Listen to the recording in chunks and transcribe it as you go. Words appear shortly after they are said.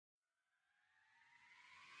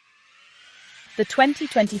The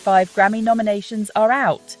 2025 Grammy nominations are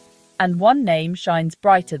out, and one name shines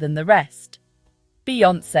brighter than the rest.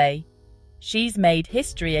 Beyoncé. She's made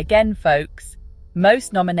history again, folks.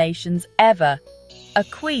 Most nominations ever. A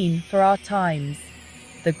queen for our times.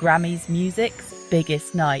 The Grammys' music's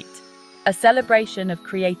biggest night. A celebration of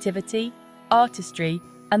creativity, artistry,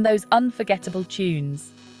 and those unforgettable tunes.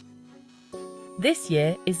 This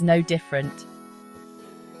year is no different.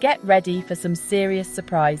 Get ready for some serious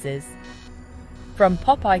surprises. From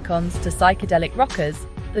pop icons to psychedelic rockers,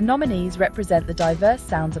 the nominees represent the diverse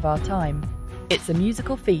sounds of our time. It's a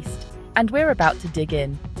musical feast, and we're about to dig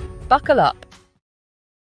in. Buckle up.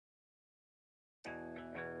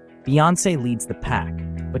 Beyoncé leads the pack,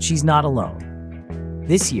 but she's not alone.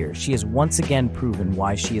 This year, she has once again proven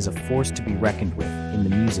why she is a force to be reckoned with in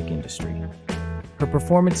the music industry. Her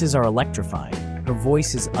performances are electrifying, her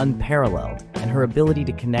voice is unparalleled, and her ability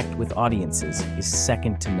to connect with audiences is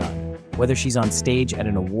second to none. Whether she's on stage at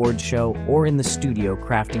an award show or in the studio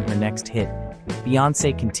crafting her next hit,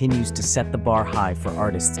 Beyoncé continues to set the bar high for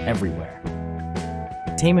artists everywhere.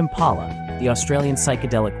 Tame Impala, the Australian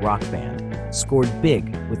psychedelic rock band, scored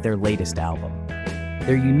big with their latest album.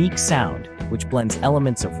 Their unique sound, which blends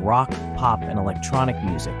elements of rock, pop, and electronic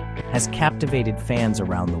music, has captivated fans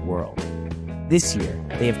around the world. This year,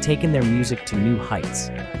 they have taken their music to new heights,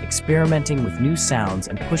 experimenting with new sounds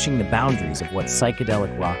and pushing the boundaries of what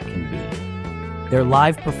psychedelic rock can be. Their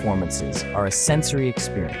live performances are a sensory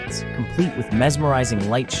experience, complete with mesmerizing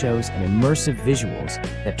light shows and immersive visuals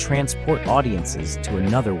that transport audiences to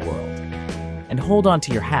another world. And hold on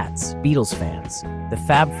to your hats, Beatles fans. The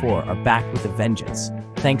Fab Four are back with a vengeance,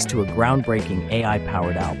 thanks to a groundbreaking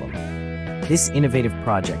AI-powered album. This innovative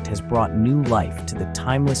project has brought new life to the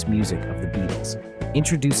timeless music of the Beatles,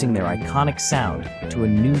 introducing their iconic sound to a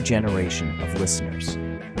new generation of listeners.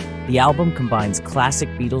 The album combines classic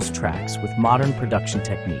Beatles tracks with modern production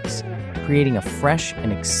techniques, creating a fresh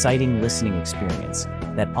and exciting listening experience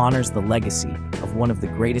that honors the legacy of one of the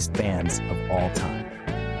greatest bands of all time.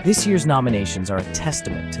 This year's nominations are a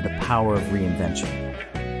testament to the power of reinvention.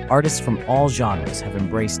 Artists from all genres have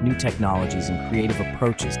embraced new technologies and creative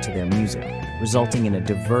approaches to their music, resulting in a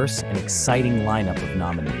diverse and exciting lineup of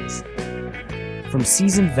nominees. From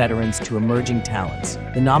seasoned veterans to emerging talents,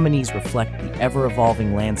 the nominees reflect the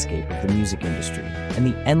ever-evolving landscape of the music industry and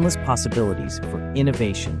the endless possibilities for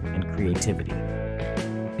innovation and creativity.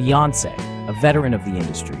 Beyoncé, a veteran of the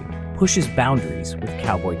industry, pushes boundaries with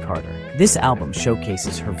Cowboy Carter. This album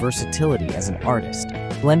showcases her versatility as an artist,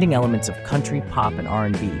 blending elements of country, pop, and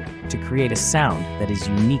R&B to create a sound that is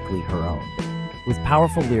uniquely her own. With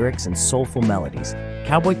powerful lyrics and soulful melodies,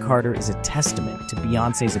 Cowboy Carter is a testament to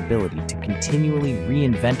Beyoncé's ability to continually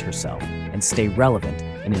reinvent herself and stay relevant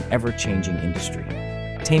in an ever-changing industry.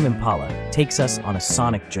 Tame Impala takes us on a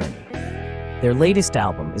sonic journey. Their latest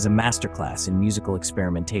album is a masterclass in musical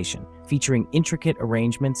experimentation, featuring intricate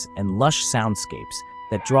arrangements and lush soundscapes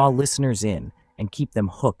that draw listeners in and keep them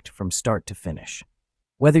hooked from start to finish.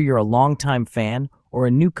 Whether you're a longtime fan or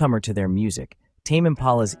a newcomer to their music, Tame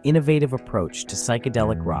Impala's innovative approach to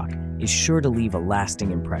psychedelic rock is sure to leave a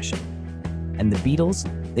lasting impression. And the Beatles,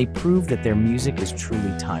 they prove that their music is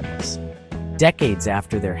truly timeless. Decades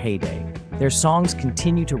after their heyday, their songs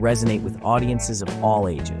continue to resonate with audiences of all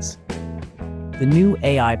ages. The new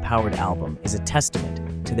AI-powered album is a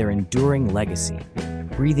testament to their enduring legacy,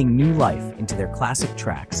 breathing new life into their classic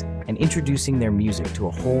tracks and introducing their music to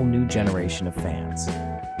a whole new generation of fans.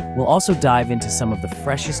 We'll also dive into some of the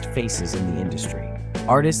freshest faces in the industry,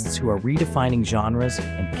 artists who are redefining genres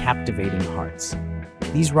and captivating hearts.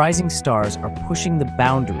 These rising stars are pushing the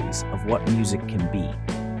boundaries of what music can be,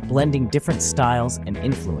 blending different styles and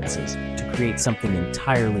influences to create something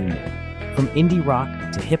entirely new. From indie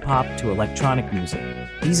rock to hip-hop to electronic music,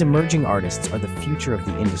 these emerging artists are the future of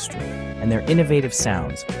the industry, and their innovative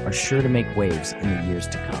sounds are sure to make waves in the years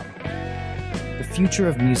to come. The future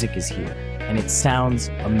of music is here, and it sounds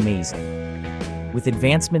amazing. With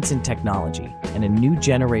advancements in technology and a new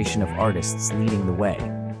generation of artists leading the way,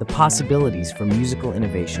 the possibilities for musical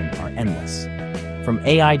innovation are endless. From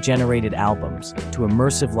AI-generated albums to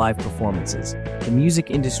immersive live performances, the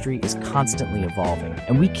music industry is constantly evolving,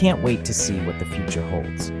 and we can't wait to see what the future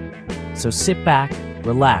holds. So sit back,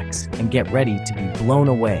 relax, and get ready to be blown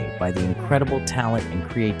away by the incredible talent and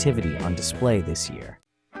creativity on display this year.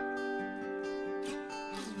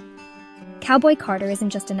 Cowboy Carter isn't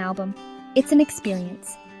just an album, it's an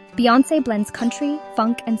experience. Beyoncé blends country,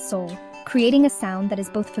 funk, and soul, creating a sound that is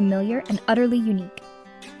both familiar and utterly unique.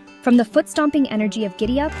 From the foot-stomping energy of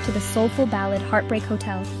Giddy Up to the soulful ballad Heartbreak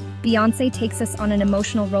Hotel, Beyoncé takes us on an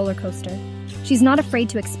emotional roller coaster. She's not afraid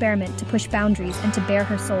to experiment, to push boundaries, and to bare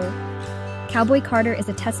her soul. Cowboy Carter is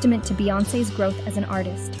a testament to Beyoncé's growth as an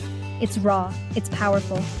artist. It's raw, it's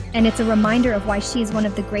powerful, and it's a reminder of why she is one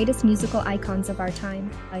of the greatest musical icons of our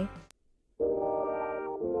time.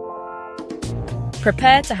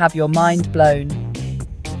 Prepare to have your mind blown.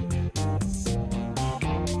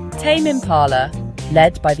 Tame Impala,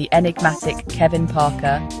 led by the enigmatic Kevin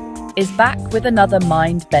Parker, is back with another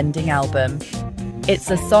mind-bending album.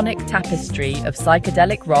 It's a sonic tapestry of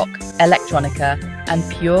psychedelic rock, electronica, and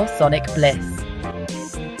pure sonic bliss.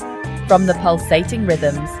 From the pulsating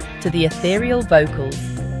rhythms to the ethereal vocals,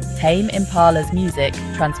 Tame Impala's music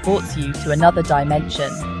transports you to another dimension.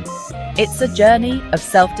 It's a journey of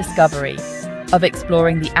self-discovery, of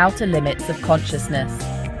exploring the outer limits of consciousness.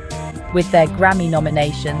 With their Grammy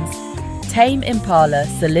nominations, Tame Impala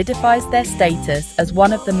solidifies their status as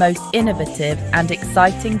one of the most innovative and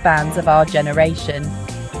exciting bands of our generation.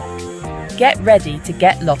 Get ready to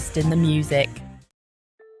get lost in the music.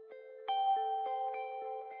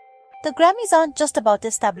 The Grammys aren't just about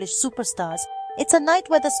established superstars. It's a night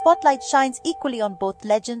where the spotlight shines equally on both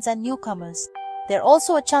legends and newcomers. They're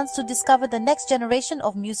also a chance to discover the next generation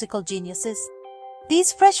of musical geniuses.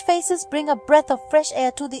 These fresh faces bring a breath of fresh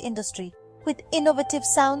air to the industry, with innovative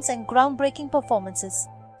sounds and groundbreaking performances.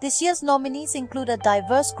 This year's nominees include a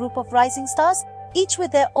diverse group of rising stars, each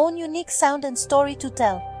with their own unique sound and story to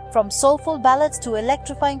tell. From soulful ballads to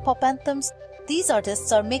electrifying pop anthems, these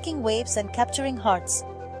artists are making waves and capturing hearts.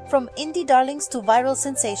 From indie darlings to viral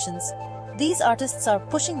sensations, these artists are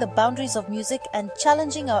pushing the boundaries of music and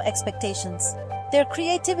challenging our expectations. Their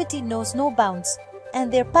creativity knows no bounds,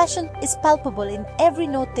 and their passion is palpable in every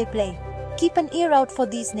note they play. Keep an ear out for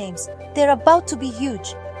these names. They're about to be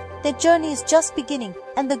huge. Their journey is just beginning,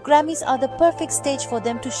 and the Grammys are the perfect stage for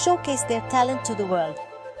them to showcase their talent to the world.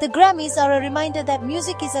 The Grammys are a reminder that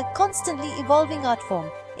music is a constantly evolving art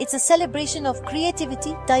form. It's a celebration of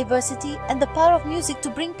creativity, diversity, and the power of music to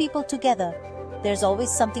bring people together. There's always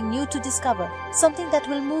something new to discover, something that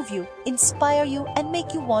will move you, inspire you, and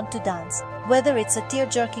make you want to dance. Whether it's a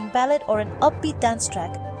tear-jerking ballad or an upbeat dance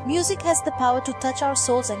track, music has the power to touch our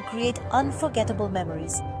souls and create unforgettable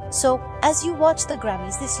memories. So, as you watch the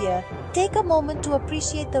Grammys this year, take a moment to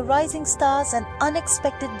appreciate the rising stars and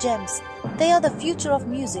unexpected gems. They are the future of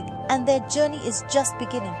music, and their journey is just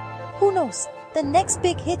beginning. Who knows? The next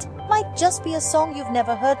big hit might just be a song you've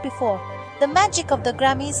never heard before. The magic of the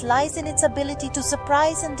Grammys lies in its ability to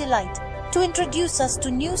surprise and delight, to introduce us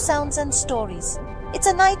to new sounds and stories. It's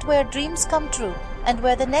a night where dreams come true, and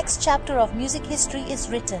where the next chapter of music history is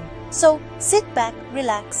written. So, sit back,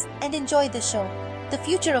 relax, and enjoy the show. The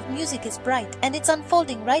future of music is bright, and it's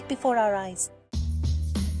unfolding right before our eyes.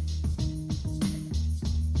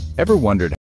 Ever wondered